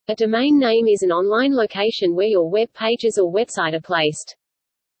A domain name is an online location where your web pages or website are placed.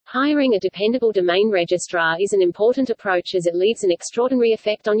 Hiring a dependable domain registrar is an important approach as it leaves an extraordinary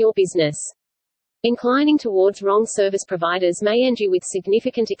effect on your business. Inclining towards wrong service providers may end you with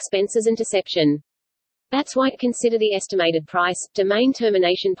significant expenses and deception. That's why consider the estimated price, domain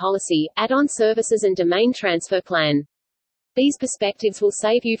termination policy, add-on services and domain transfer plan. These perspectives will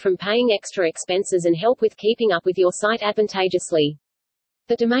save you from paying extra expenses and help with keeping up with your site advantageously.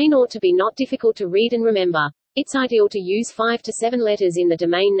 The domain ought to be not difficult to read and remember. It's ideal to use 5 to 7 letters in the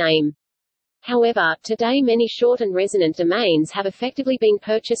domain name. However, today many short and resonant domains have effectively been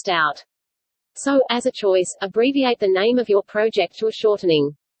purchased out. So, as a choice, abbreviate the name of your project to a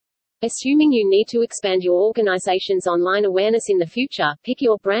shortening. Assuming you need to expand your organization's online awareness in the future, pick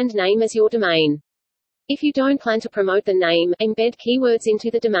your brand name as your domain. If you don't plan to promote the name, embed keywords into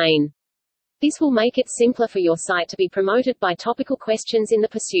the domain. This will make it simpler for your site to be promoted by topical questions in the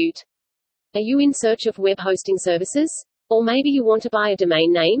pursuit. Are you in search of web hosting services? Or maybe you want to buy a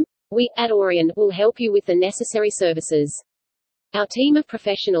domain name? We, at Aurion, will help you with the necessary services. Our team of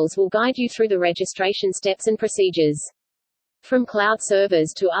professionals will guide you through the registration steps and procedures. From cloud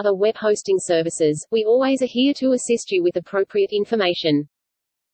servers to other web hosting services, we always are here to assist you with appropriate information.